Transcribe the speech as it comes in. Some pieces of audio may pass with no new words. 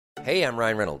Hey, I'm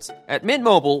Ryan Reynolds. At Mint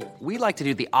Mobile, we like to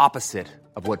do the opposite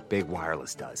of what Big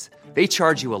Wireless does. They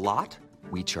charge you a lot,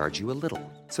 we charge you a little.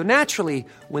 So naturally,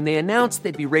 when they announced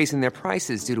they'd be raising their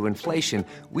prices due to inflation,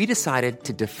 we decided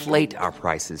to deflate our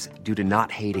prices due to not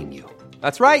hating you.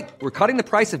 That's right. We're cutting the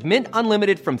price of Mint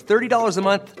Unlimited from $30 a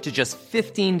month to just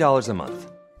 $15 a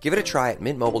month. Give it a try at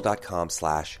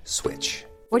mintmobile.com/switch.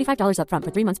 $45 up front for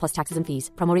 3 months plus taxes and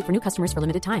fees. Promo rate for new customers for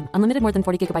limited time. Unlimited more than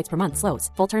 40 gigabytes per month. Slows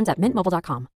full terms at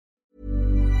mintmobile.com.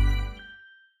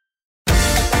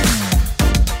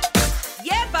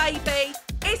 Yeah, baby,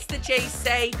 it's the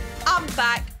GC. I'm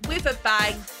back with a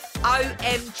bang.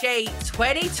 OMG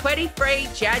 2023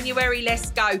 January, let's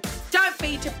go. Don't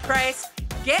be depressed.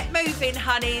 Get moving,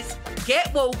 honeys.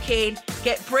 Get walking.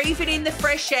 Get breathing in the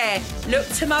fresh air. Look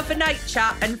to Mother Nature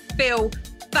and feel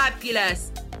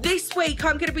fabulous. This week,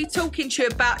 I'm going to be talking to you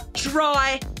about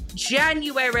dry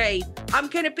January. I'm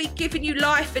going to be giving you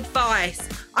life advice.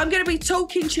 I'm going to be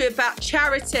talking to you about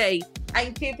charity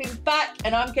and giving back.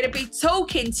 And I'm going to be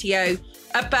talking to you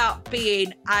about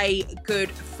being a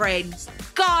good friend.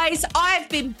 Guys, I've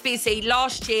been busy.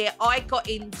 Last year, I got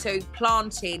into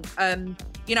planting,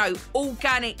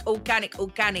 organic.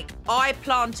 I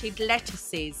planted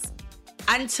lettuces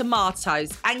and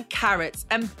tomatoes and carrots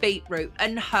and beetroot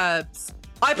and herbs.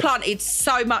 I planted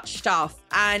so much stuff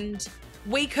and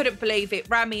we couldn't believe it.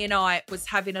 Rami and I was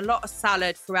having a lot of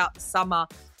salad throughout the summer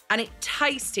and it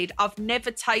tasted, I've never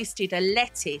tasted a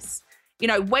lettuce. You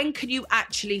know, when can you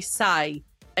actually say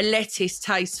a lettuce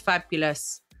tastes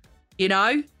fabulous? You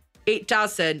know, it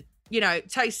doesn't. You know, it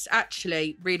tastes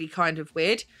actually really kind of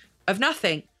weird of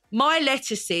nothing. My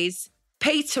lettuces,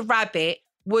 Peter Rabbit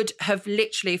would have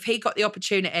literally, if he got the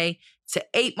opportunity to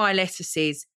eat my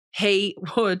lettuces, he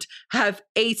would have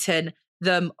eaten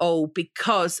them all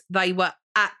because they were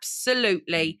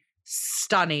absolutely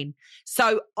stunning.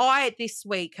 So I, this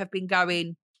week, have been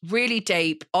going really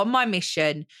deep on my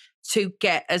mission to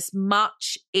get as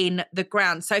much in the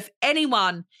ground. So if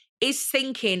anyone is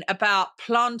thinking about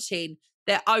planting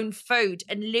their own food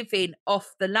and living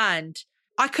off the land,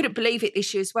 I couldn't believe it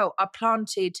this year as well. I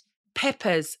planted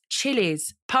peppers,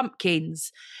 chilies,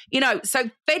 pumpkins, so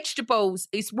vegetables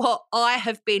is what I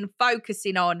have been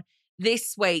focusing on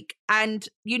this week. And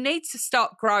you need to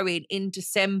start growing in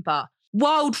December.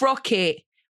 Wild Rocket,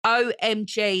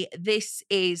 OMG, this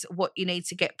is what you need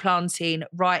to get planting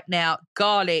right now.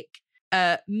 Garlic,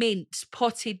 mint,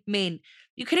 potted mint.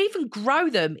 You can even grow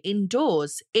them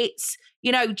indoors. It's,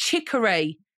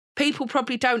 chicory. People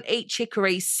probably don't eat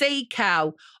chicory, sea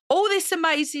cow, all this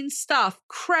amazing stuff,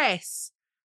 cress,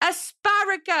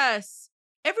 asparagus.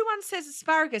 Everyone says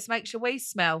asparagus makes your wee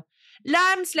smell.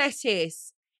 Lamb's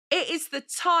lettuce. It is the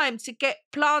time to get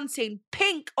planting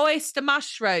pink oyster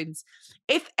mushrooms.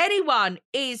 If anyone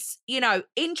is,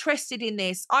 interested in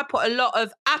this, I put a lot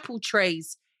of apple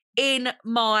trees in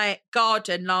my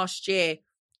garden last year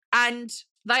and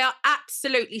they are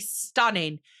absolutely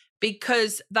stunning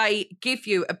because they give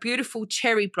you a beautiful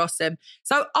cherry blossom.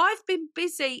 So I've been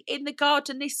busy in the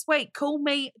garden this week. Call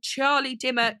me Charlie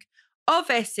Dimmock of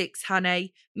Essex,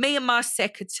 honey. Me and my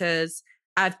secateurs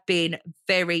have been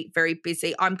very, very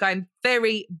busy. I'm going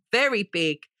very, very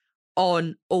big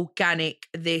on organic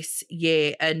this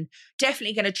year and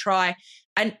definitely going to try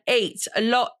and eat a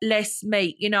lot less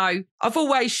meat. I've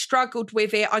always struggled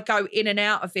with it. I go in and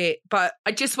out of it, but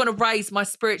I just want to raise my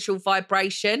spiritual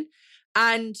vibration.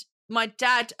 And my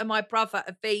dad and my brother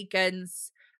are vegans.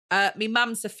 My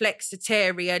mum's a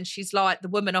flexitarian. She's like the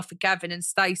woman off of Gavin and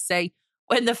Stacey.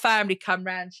 When the family come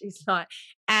round, she's like,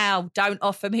 ow, don't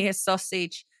offer me a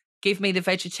sausage. Give me the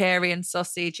vegetarian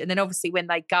sausage. And then obviously when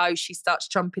they go, she starts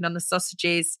chomping on the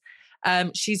sausages.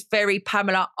 She's very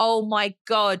Pamela. Oh my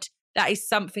God, that is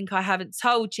something I haven't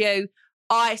told you.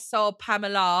 I saw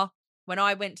Pamela when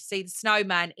I went to see the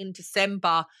Snowman in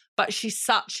December, but she's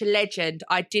such a legend.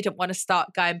 I didn't want to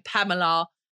start going Pamela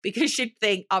because she'd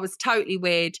think I was totally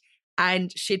weird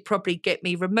and she'd probably get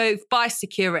me removed by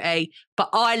security. But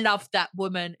I love that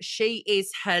woman. She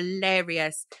is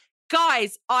hilarious.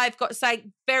 Guys, I've got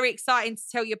something very exciting to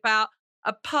tell you about.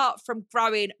 Apart from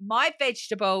growing my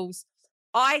vegetables,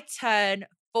 I turn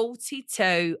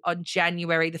 42 on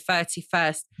January the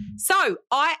 31st. So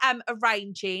I am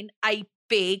arranging a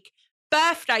big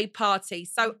birthday party.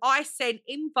 So I sent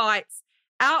invites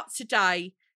out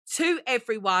today to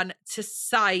everyone to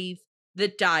save the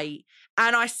date.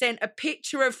 And I sent a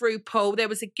picture of RuPaul. There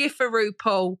was a gif of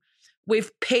RuPaul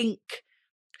with pink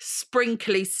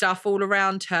sprinkly stuff all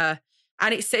around her.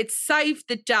 And it said, save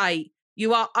the date.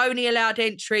 You are only allowed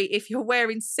entry if you're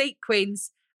wearing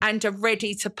sequins and are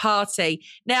ready to party.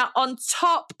 Now, on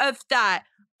top of that,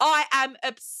 I am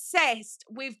obsessed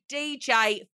with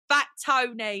DJ Fat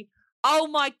Tony. Oh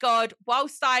my God.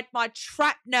 Whilst I had my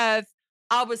trapped nerve,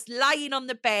 I was laying on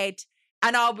the bed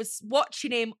and I was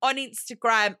watching him on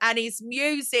Instagram, and his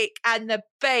music and the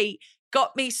beat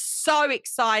got me so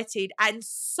excited and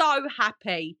so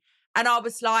happy. And I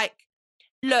was like,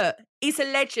 look, he's a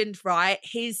legend, right?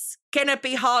 He's going to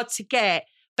be hard to get.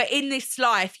 But in this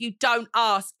life, you don't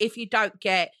ask if you don't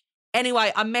get.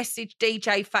 Anyway, I messaged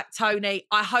DJ Fat Tony.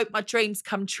 I hope my dreams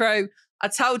come true. I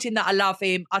told him that I love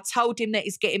him. I told him that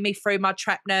he's getting me through my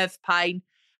trapped nerve pain.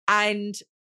 And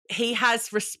he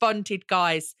has responded,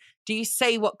 guys. Do you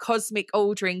see what cosmic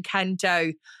ordering can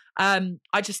do?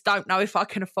 I just don't know if I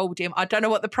can afford him. I don't know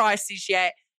what the price is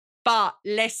yet. But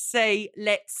let's see.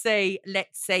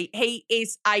 He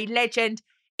is a legend.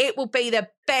 It will be the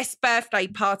best birthday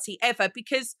party ever,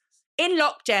 because in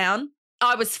lockdown,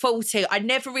 I was 40. I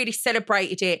never really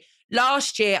celebrated it.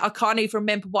 Last year, I can't even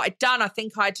remember what I'd done. I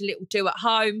think I had a little do at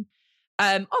home.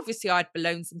 Obviously, I had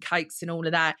balloons and cakes and all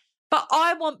of that. But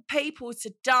I want people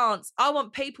to dance. I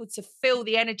want people to feel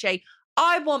the energy.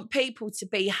 I want people to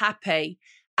be happy.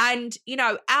 And, you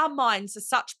know, our minds are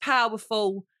such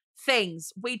powerful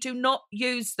things. We do not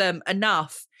use them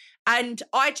enough. And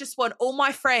I just want all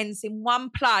my friends in one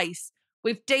place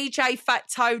with DJ Fat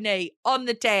Tony on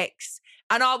the decks.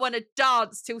 And I want to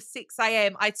dance till 6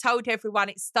 a.m. I told everyone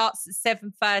it starts at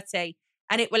 7:30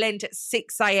 and it will end at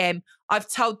 6 a.m. I've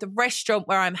told the restaurant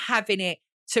where I'm having it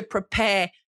to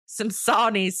prepare some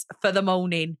sarnies for the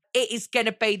morning. It is going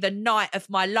to be the night of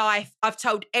my life. I've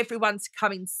told everyone to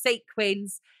come in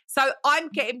sequins. So I'm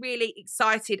getting really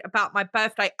excited about my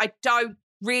birthday. I don't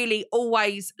really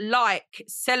always like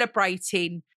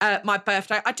celebrating my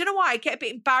birthday. I don't know why. I get a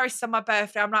bit embarrassed on my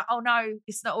birthday. I'm like, oh no,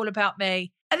 it's not all about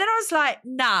me. And then I was like,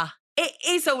 nah, it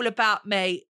is all about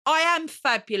me. I am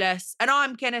fabulous and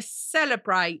I'm going to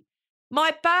celebrate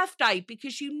my birthday,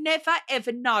 because you never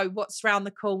ever know what's around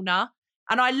the corner.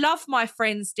 And I love my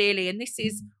friends dearly. And this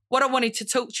is what I wanted to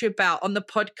talk to you about on the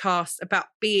podcast, about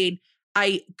being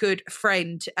a good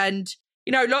friend. And,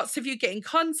 you know, lots of you get in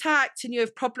contact and you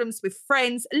have problems with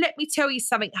friends. Let me tell you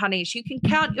something, honeys. You can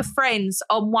count your friends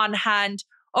on one hand.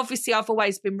 Obviously, I've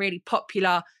always been really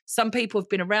popular. Some people have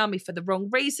been around me for the wrong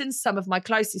reasons. Some of my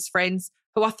closest friends,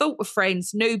 who I thought were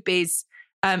friends, newbies,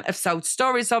 have sold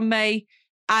stories on me.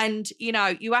 And, you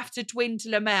know, you have to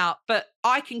dwindle them out. But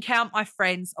I can count my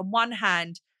friends on one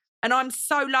hand. And I'm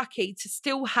so lucky to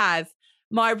still have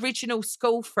my original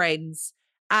school friends.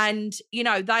 And, you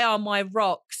know, they are my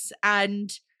rocks.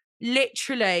 And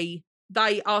literally,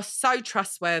 they are so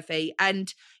trustworthy.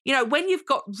 And, you know, when you've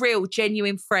got real,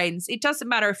 genuine friends, it doesn't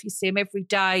matter if you see them every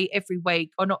day, every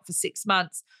week, or not for 6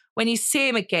 months. When you see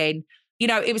them again, you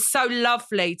know, it was so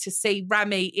lovely to see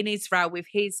Rami in Israel with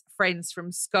his friends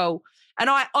from school. And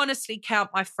I honestly count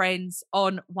my friends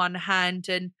on one hand.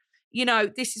 And, you know,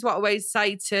 this is what I always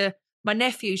say to my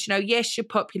nephews, you know, yes, you're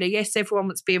popular. Yes, everyone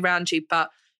wants to be around you, but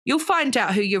you'll find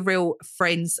out who your real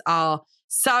friends are.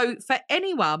 So for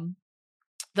anyone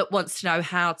that wants to know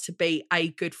how to be a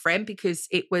good friend, because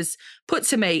it was put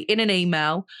to me in an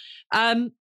email,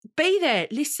 be there,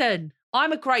 listen.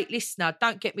 I'm a great listener.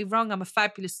 Don't get me wrong. I'm a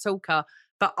fabulous talker,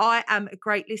 but I am a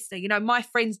great listener. You know, my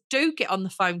friends do get on the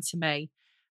phone to me,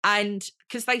 and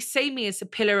because they see me as a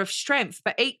pillar of strength,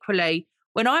 but equally,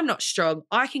 when I'm not strong,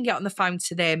 I can get on the phone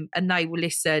to them and they will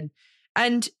listen.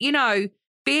 And, you know,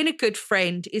 being a good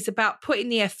friend is about putting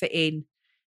the effort in.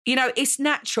 You know, it's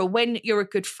natural. When you're a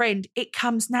good friend, it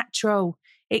comes natural.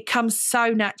 It comes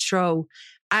so natural.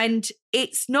 And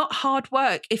it's not hard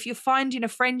work. If you're finding a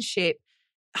friendship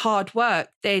hard work,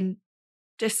 then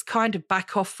just kind of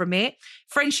back off from it.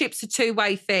 Friendship's a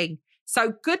two-way thing.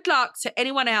 So good luck to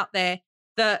anyone out there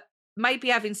that may be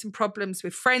having some problems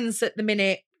with friends at the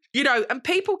minute. You know, and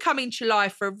people come into your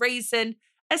life for a reason,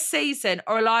 a season,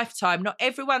 or a lifetime. Not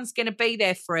everyone's going to be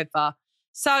there forever.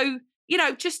 So, you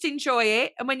know, just enjoy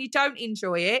it. And when you don't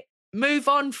enjoy it, move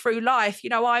on through life. You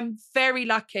know, I'm very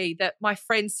lucky that my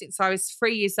friends since I was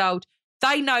 3 years old,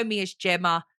 they know me as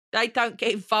Gemma. They don't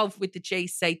get involved with the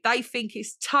GC. They think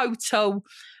it's total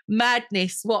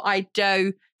madness what I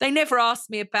do. They never ask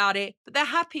me about it, but they're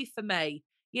happy for me.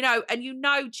 You know, and you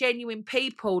know, genuine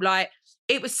people, like,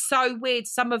 it was so weird.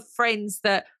 Some of friends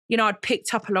that, you know, I'd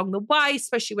picked up along the way,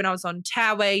 especially when I was on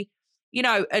Towie, you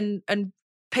know, and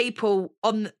people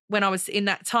on when I was in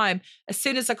that time, as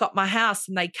soon as I got my house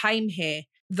and they came here,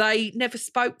 they never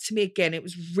spoke to me again. It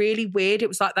was really weird. It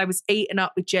was like they was eaten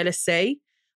up with jealousy.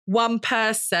 One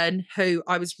person who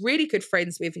I was really good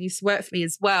friends with and used to work for me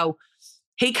as well,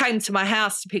 he came to my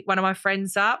house to pick one of my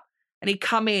friends up. And he'd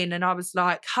come in and I was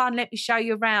like, "Hun, let me show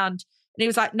you around." And he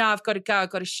was like, no, I've got to go. I've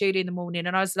got to shoot in the morning.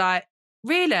 And I was like,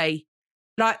 really?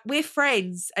 Like, we're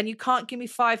friends and you can't give me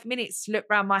 5 minutes to look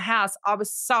around my house. I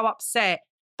was so upset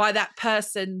by that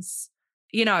person's,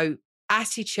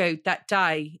 attitude that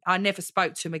day. I never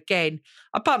spoke to him again.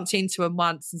 I bumped into him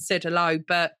once and said hello,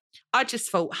 but I just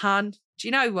thought, hun, do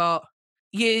you know what?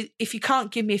 If you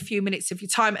can't give me a few minutes of your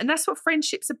time, and that's what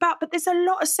friendship's about, but there's a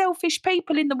lot of selfish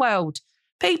people in the world.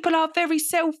 People are very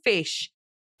selfish.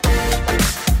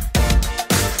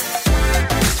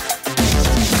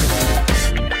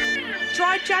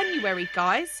 Dry January,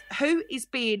 guys. Who is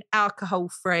being alcohol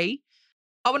free?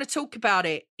 I want to talk about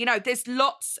it. There's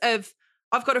lots of,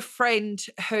 I've got a friend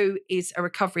who is a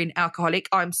recovering alcoholic.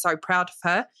 I'm so proud of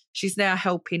her. She's now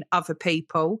helping other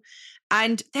people.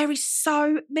 And there is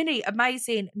so many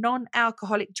amazing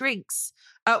non-alcoholic drinks.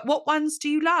 What ones do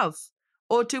you love?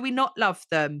 Or do we not love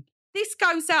them? This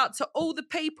goes out to all the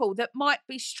people that might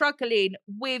be struggling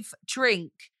with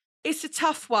drink. It's a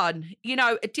tough one.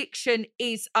 Addiction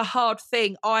is a hard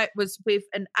thing. I was with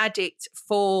an addict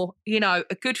for, a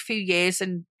good few years,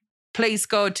 and please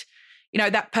God,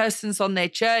 that person's on their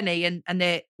journey and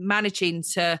they're managing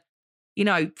to,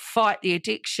 fight the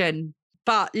addiction.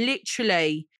 But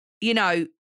literally,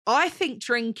 I think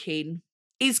drinking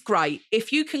is great.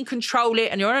 If you can control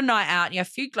it and you're on a night out and you have a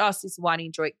few glasses of wine and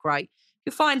enjoy it, great.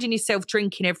 If you're finding yourself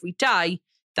drinking every day,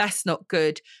 that's not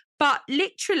good. But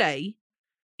literally,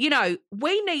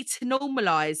 we need to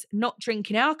normalise not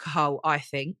drinking alcohol, I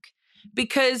think,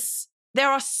 because there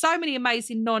are so many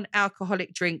amazing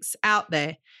non-alcoholic drinks out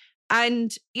there.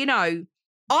 And,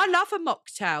 I love a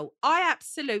mocktail. I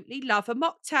absolutely love a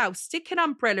mocktail. Stick an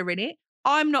umbrella in it.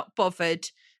 I'm not bothered,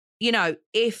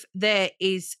 if there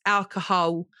is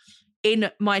alcohol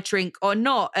in my drink or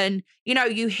not. And,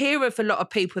 you hear of a lot of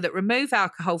people that remove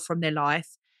alcohol from their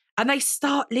life and they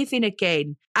start living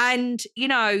again. And,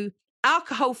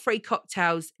 alcohol-free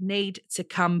cocktails need to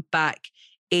come back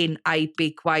in a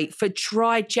big way. For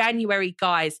Dry January,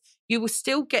 guys, you will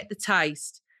still get the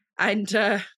taste. And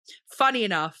funny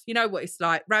enough, you know what it's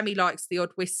like. Rammy likes the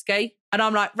odd whiskey. And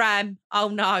I'm like, Ram, oh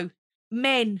no,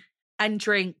 men and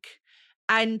drink.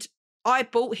 And I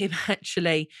bought him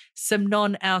actually some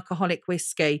non-alcoholic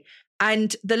whiskey.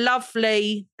 And the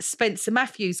lovely Spencer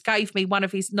Matthews gave me one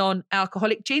of his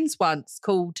non-alcoholic gins once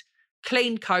called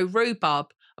Clean Co Rhubarb.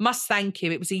 I must thank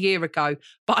him. It was a year ago,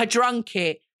 but I drank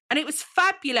it and it was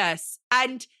fabulous.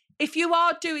 And if you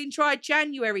are doing Dry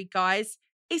January, guys,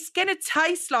 it's going to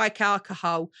taste like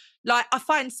alcohol. Like, I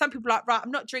find some people like, right,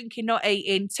 I'm not drinking, not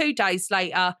eating. 2 days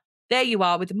later, there you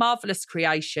are with the Marvelous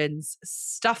Creations,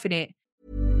 stuffing it.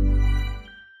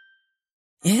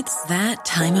 It's that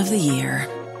time of the year.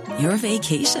 Your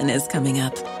vacation is coming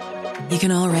up. You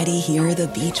can already hear the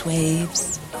beach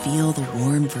waves, feel the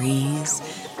warm breeze,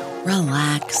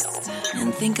 relax,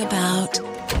 and think about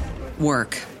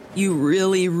work. You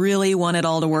really, really want it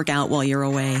all to work out while you're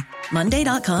away.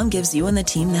 Monday.com gives you and the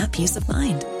team that peace of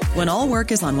mind. When all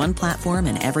work is on one platform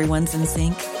and everyone's in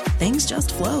sync, things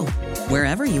just flow.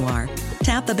 Wherever you are,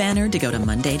 tap the banner to go to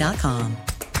Monday.com.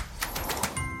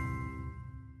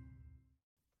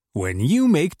 When you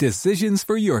make decisions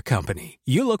for your company,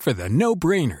 you look for the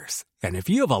no-brainers. And if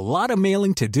you have a lot of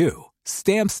mailing to do,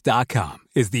 Stamps.com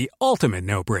is the ultimate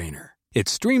no-brainer. It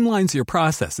streamlines your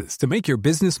processes to make your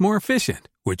business more efficient,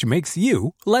 which makes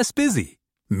you less busy.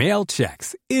 Mail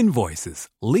checks, invoices,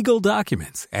 legal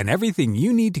documents, and everything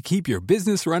you need to keep your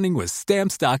business running with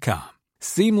Stamps.com.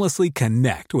 Seamlessly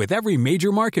connect with every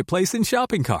major marketplace and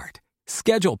shopping cart.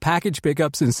 Schedule package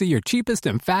pickups and see your cheapest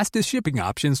and fastest shipping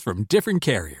options from different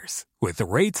carriers, with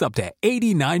rates up to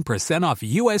 89% off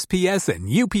USPS and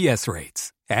UPS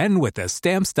rates. And with the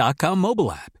Stamps.com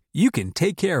mobile app, you can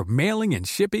take care of mailing and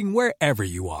shipping wherever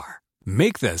you are.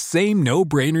 Make the same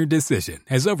no-brainer decision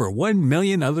as over 1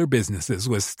 million other businesses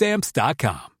with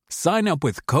Stamps.com. Sign up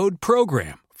with code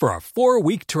PROGRAM for a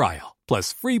 4-week trial,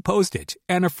 plus free postage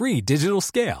and a free digital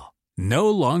scale. No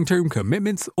long-term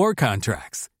commitments or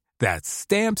contracts. That's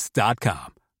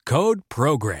Stamps.com. Code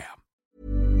PROGRAM.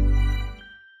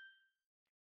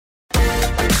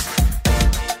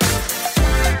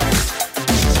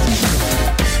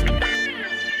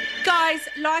 Guys,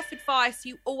 life advice.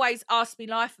 You always ask me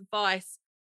life advice.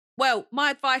 Well,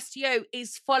 my advice to you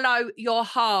is follow your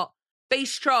heart. Be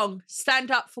strong. Stand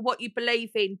up for what you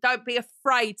believe in. Don't be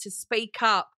afraid to speak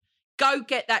up. Go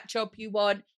get that job you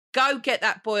want. Go get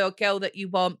that boy or girl that you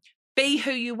want. Be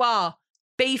who you are.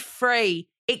 Be free.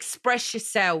 Express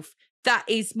yourself. That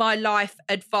is my life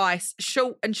advice.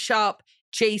 Short and sharp,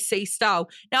 GC style.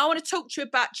 Now, I want to talk to you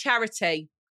about charity.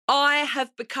 I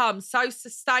have become so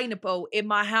sustainable in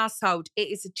my household. It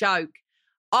is a joke.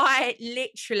 I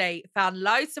literally found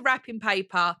loads of wrapping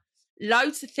paper,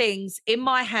 loads of things in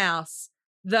my house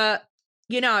that,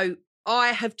 you know, I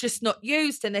have just not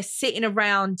used and they're sitting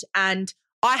around. And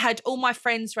I had all my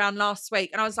friends around last week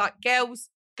and I was like, girls,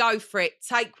 go for it.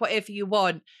 Take whatever you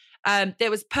want. There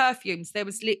was perfumes, there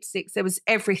was lipsticks, there was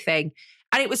everything.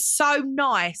 And it was so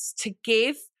nice to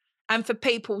give and for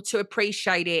people to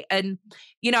appreciate it. And,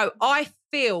 you know, I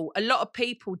feel a lot of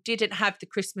people didn't have the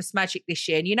Christmas magic this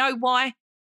year. And you know why?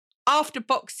 After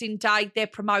Boxing Day, they're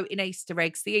promoting Easter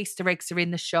eggs. The Easter eggs are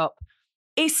in the shop.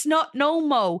 It's not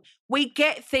normal. We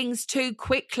get things too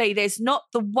quickly. There's not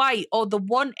the wait or the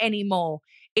want anymore.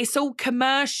 It's all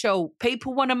commercial.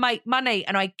 People want to make money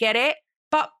and I get it.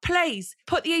 But please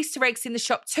put the Easter eggs in the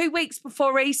shop 2 weeks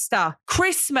before Easter.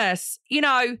 Christmas, you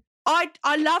know,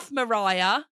 I love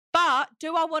Mariah, but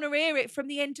do I want to hear it from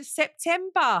the end of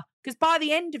September? Because by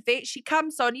the end of it, she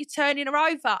comes on, you're turning her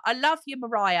over. I love you,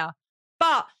 Mariah.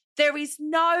 But there is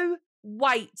no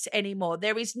wait anymore.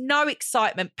 There is no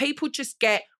excitement. People just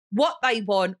get what they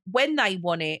want when they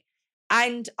want it.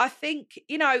 And I think,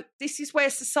 you know, this is where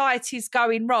society is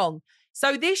going wrong.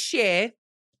 So this year,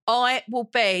 I will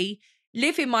be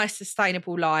living my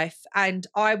sustainable life and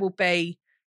I will be,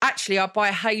 actually, I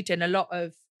buy Hayden a lot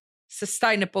of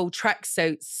sustainable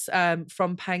tracksuits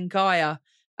from Pangaea.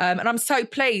 And I'm so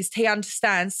pleased he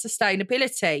understands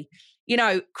sustainability. You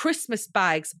know, Christmas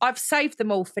bags, I've saved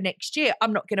them all for next year.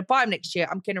 I'm not going to buy them next year.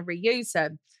 I'm going to reuse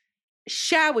them.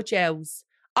 Shower gels.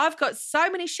 I've got so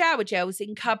many shower gels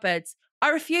in cupboards. I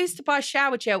refuse to buy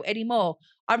shower gel anymore.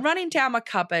 I'm running down my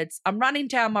cupboards. I'm running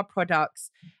down my products.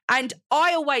 And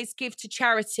I always give to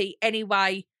charity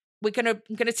anyway. I'm going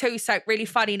to tell you something really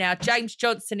funny now. James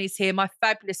Johnson is here, my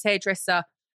fabulous hairdresser.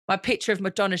 My picture of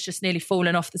Madonna's just nearly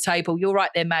fallen off the table. You're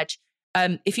right there, Madge.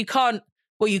 If you can't,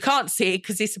 well, you can't see it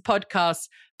because it's a podcast,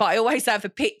 but I always have a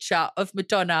picture of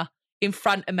Madonna in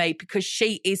front of me because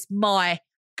she is my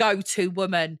go-to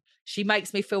woman. She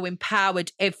makes me feel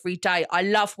empowered every day. I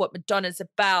love what Madonna's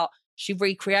about. She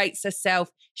recreates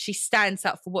herself. She stands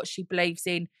up for what she believes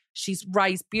in. She's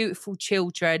raised beautiful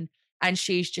children and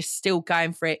she's just still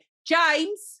going for it.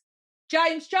 James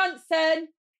Johnson,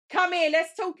 come here.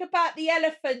 Let's talk about the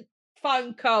elephant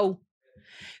phone call.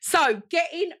 So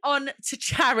getting on to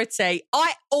charity.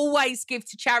 I always give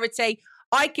to charity.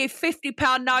 I give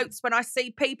 £50 notes when I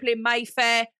see people in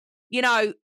Mayfair. You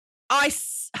know,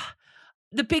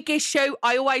 the big issue,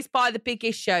 I always buy the big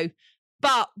issue.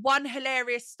 But one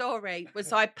hilarious story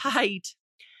was I paid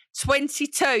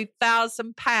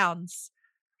 £22,000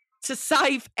 to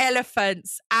save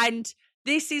elephants. And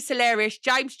this is hilarious.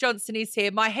 James Johnson is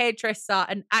here, my hairdresser,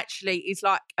 and actually is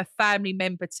like a family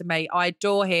member to me. I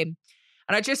adore him.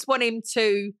 And I just want him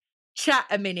to chat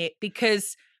a minute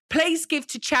because please give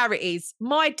to charities.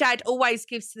 My dad always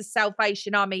gives to the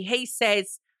Salvation Army. He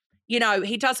says, you know,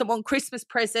 he doesn't want Christmas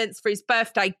presents for his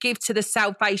birthday. Give to the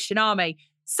Salvation Army.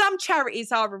 Some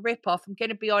charities are a rip-off, I'm going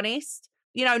to be honest.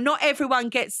 You know, not everyone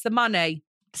gets the money.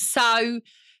 So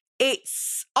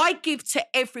I give to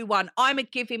everyone. I'm a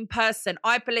giving person.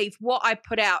 I believe what I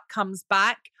put out comes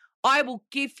back. I will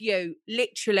give you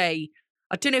literally,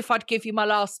 I don't know if I'd give you my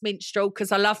last minstrel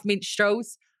because I love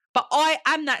minstrels, but I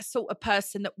am that sort of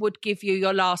person that would give you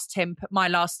my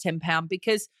last £10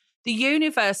 because the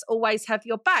universe always have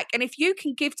your back. And if you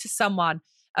can give to someone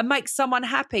and make someone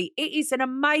happy, it is an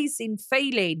amazing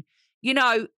feeling. You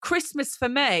know, Christmas for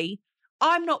me,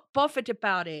 I'm not bothered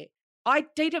about it. I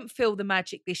didn't feel the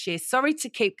magic this year. Sorry to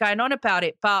keep going on about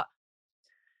it, but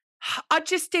I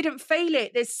just didn't feel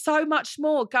it. There's so much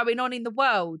more going on in the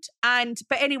world.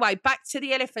 But anyway, back to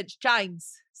the elephants.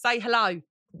 James, say hello.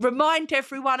 Remind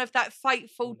everyone of that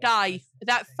fateful day,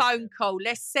 that phone call.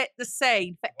 Let's set the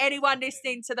scene. For anyone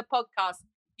listening to the podcast,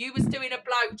 you was doing a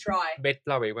blow dry.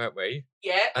 Mid-blowy, weren't we?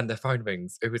 Yeah. And the phone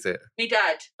rings. Who was it? Me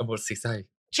dad. And what does he say?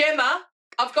 Gemma,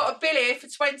 I've got a bill here for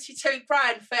 22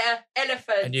 grand for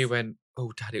elephants. And you went,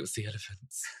 oh, Dad, it was the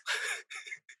elephants.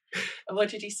 And what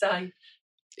did he say?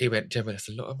 He went, Gemma, that's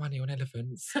a lot of money on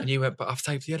elephants. And you went, but I've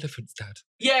saved the elephants, Dad.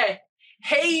 Yeah.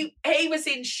 He was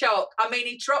in shock. I mean,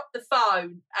 he dropped the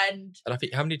phone and I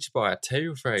think, how many did you buy?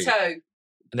 2 or 3? 2.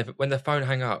 And when the phone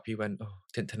hung up, you went, oh,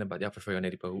 didn't tell him about the other 3 I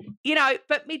nearly bought. You know,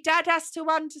 but my dad has to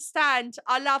understand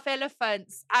I love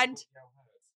elephants. And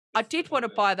I did want to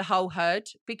buy the whole herd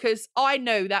because I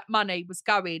knew that money was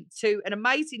going to an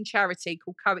amazing charity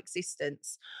called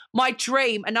Coexistence. My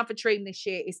dream, another dream this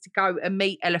year, is to go and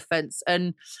meet elephants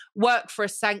and work for a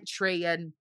sanctuary.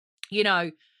 And, you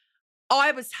know,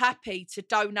 I was happy to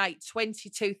donate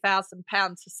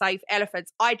 £22,000 to save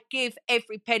elephants. I'd give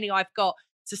every penny I've got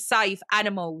to save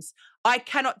animals. I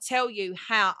cannot tell you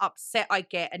how upset I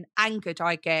get and angered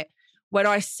I get when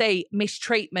I see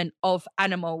mistreatment of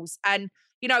animals. And,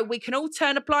 you know, we can all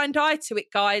turn a blind eye to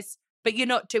it, guys, but you're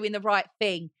not doing the right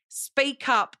thing. Speak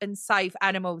up and save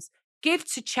animals. Give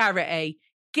to charity.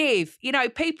 Give. You know,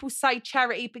 people say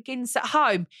charity begins at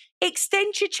home.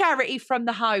 Extend your charity from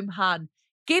the home, hun.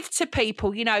 Give to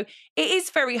people. You know, it is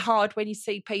very hard when you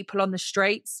see people on the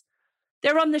streets.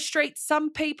 They're on the streets.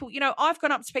 Some people, you know, I've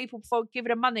gone up to people before giving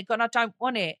them money, gone, I don't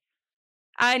want it.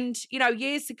 And, you know,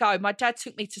 years ago, my dad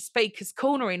took me to Speaker's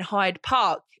Corner in Hyde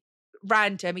Park.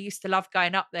 Random. He used to love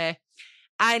going up there.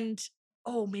 And,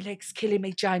 oh, my leg's killing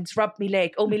me, James. Rub me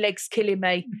leg. Oh, my leg's killing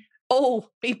me. Oh,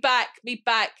 me back,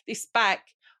 this back.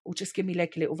 Oh, just give me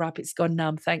leg a little rub. It's gone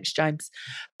numb. Thanks, James.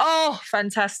 Oh,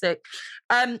 fantastic.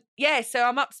 Yeah, so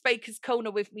I'm up Speaker's Corner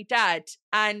with my dad.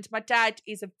 And my dad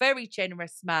is a very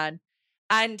generous man.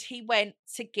 And he went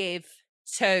to give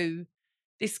to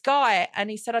this guy. And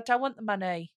he said, I don't want the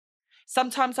money.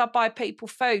 Sometimes I buy people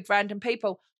food, random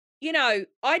people. You know,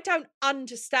 I don't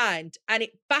understand, and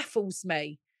it baffles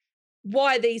me,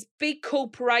 why these big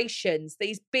corporations,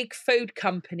 these big food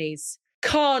companies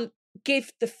can't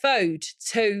give the food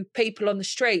to people on the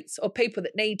streets or people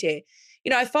that need it.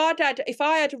 You know, if I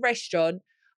had a restaurant,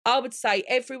 I would say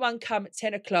everyone come at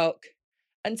 10 o'clock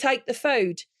and take the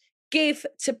food. Give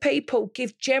to people,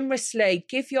 give generously,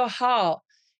 give your heart,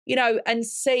 you know, and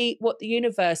see what the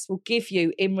universe will give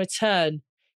you in return.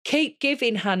 Keep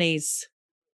giving, honeys.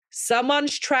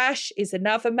 Someone's trash is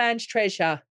another man's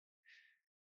treasure.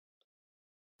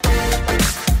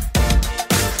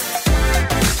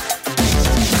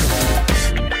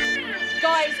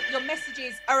 Guys, your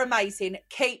messages are amazing.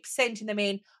 Keep sending them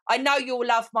in. I know you'll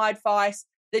love my advice.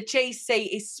 The GC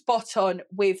is spot on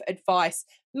with advice.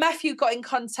 Matthew got in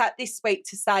contact this week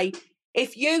to say,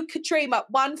 if you could dream up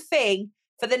one thing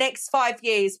for the next 5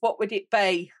 years, what would it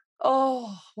be?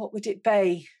 Oh, what would it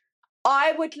be?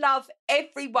 I would love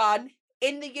everyone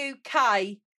in the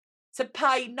UK to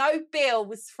pay no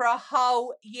bills for a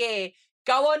whole year.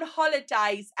 Go on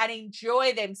holidays and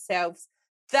enjoy themselves.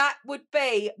 That would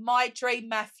be my dream,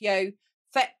 Matthew,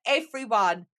 for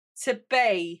everyone to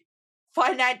be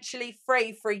financially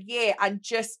free for a year and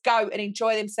just go and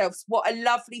enjoy themselves. What a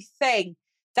lovely thing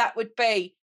that would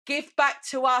be. Give back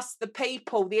to us, the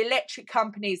people, the electric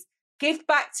companies. Give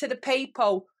back to the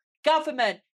people.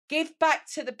 Government, give back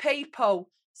to the people.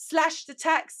 Slash the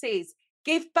taxes.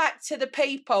 Give back to the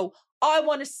people. I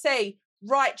want to see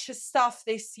righteous stuff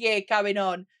this year going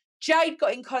on. Jade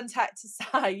got in contact to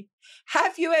say,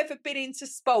 have you ever been into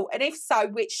sport? And if so,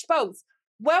 which sports?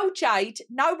 Well, Jade,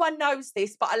 no one knows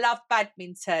this, but I love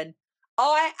badminton.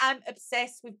 I am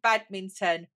obsessed with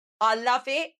badminton. I love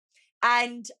it.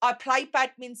 And I play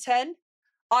badminton.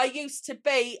 I used to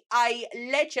be a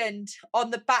legend on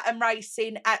the baton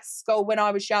racing at school when I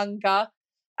was younger.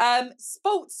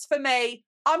 Sports for me,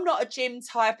 I'm not a gym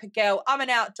type of girl. I'm an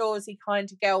outdoorsy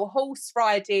kind of girl. Horse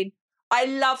riding. I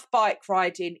love bike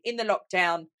riding. In the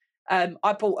lockdown,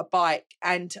 I bought a bike,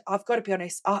 and I've got to be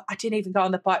honest, I didn't even go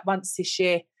on the bike once this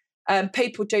year.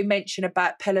 People do mention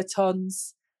about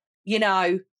pelotons. You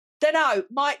know, don't know,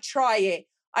 might try it.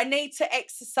 I need to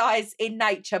exercise in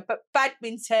nature, but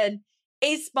badminton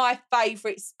is my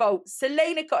favourite sport.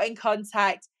 Selena got in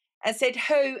contact and said,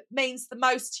 who means the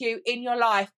most to you in your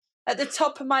life? At the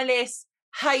top of my list,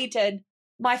 Hayden,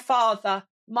 my father,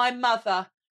 my mother,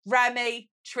 Rami,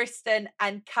 Tristan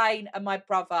and Kane and my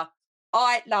brother.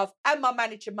 I love, and my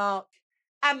manager Mark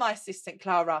and my assistant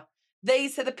Clara.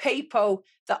 These are the people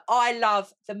that I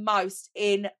love the most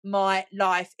in my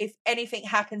life. If anything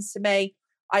happens to me,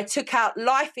 I took out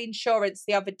life insurance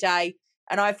the other day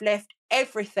and I've left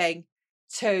everything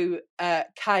to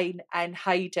Kane and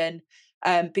Hayden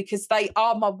because they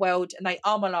are my world and they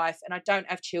are my life, and I don't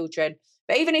have children.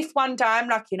 But even if one day I'm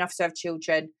lucky enough to have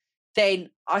children, then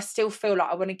I still feel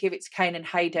like I want to give it to Kane and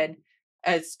Hayden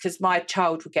because my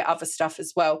child will get other stuff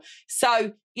as well.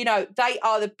 So, you know, they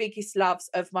are the biggest loves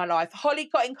of my life. Holly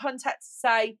got in contact to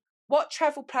say, what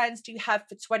travel plans do you have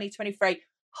for 2023?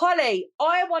 Holly,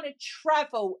 I want to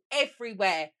travel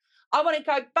everywhere. I want to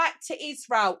go back to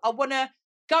Israel. I want to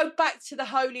go back to the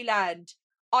Holy Land.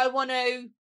 I want to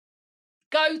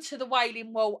go to the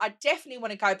Wailing Wall. I definitely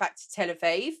want to go back to Tel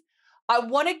Aviv. I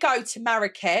want to go to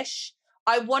Marrakesh.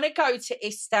 I want to go to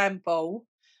Istanbul,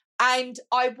 and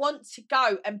I want to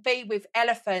go and be with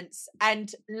elephants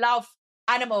and love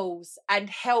animals and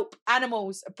help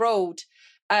animals abroad.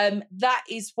 That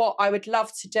is what I would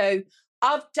love to do.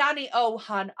 I've done it all,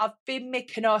 hun. I've been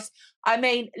Mykonos. I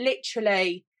mean,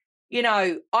 literally, you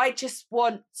know, I just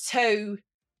want to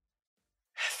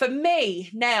For me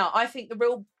now, I think the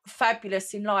real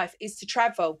fabulous in life is to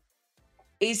travel,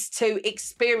 is to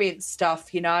experience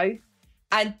stuff, you know,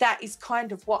 and that is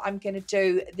kind of what I'm going to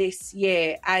do this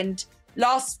year. And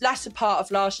latter part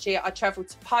of last year, I travelled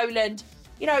to Poland,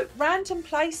 you know, random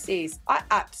places. I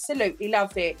absolutely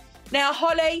love it. Now,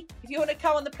 Holly, if you want to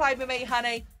come on the plane with me,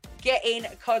 honey, get in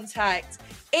contact.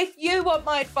 If you want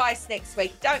my advice next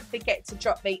week, don't forget to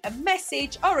drop me a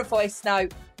message or a voice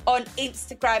note on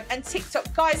Instagram and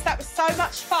TikTok. Guys, that was so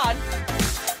much fun.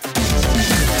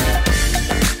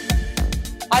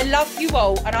 I love you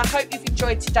all, and I hope you've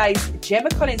enjoyed today's Gemma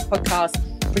Collins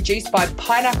podcast, produced by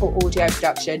Pineapple Audio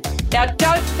Production. Now,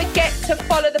 don't forget to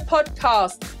follow the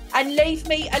podcast and leave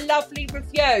me a lovely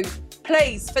review.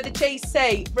 Please, for the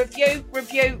GC,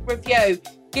 review.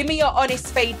 Give me your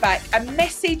honest feedback and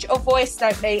message or voice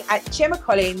note me at Gemma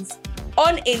Collins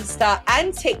on Insta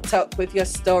and TikTok with your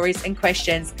stories and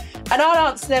questions. And I'll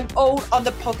answer them all on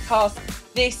the podcast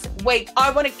this week.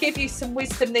 I want to give you some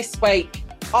wisdom this week.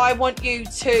 I want you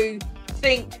to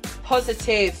think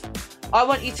positive. I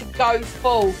want you to go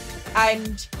forth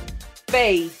and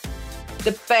be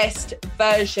the best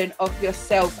version of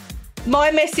yourself.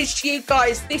 My message to you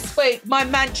guys this week, my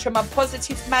mantra, my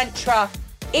positive mantra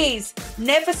is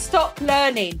never stop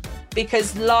learning,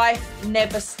 because life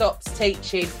never stops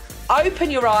teaching.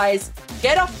 Open your eyes,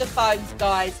 get off the phones,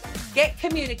 guys, get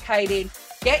communicating,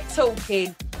 get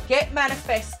talking, get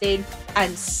manifesting,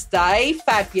 and stay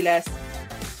fabulous.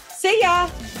 See ya!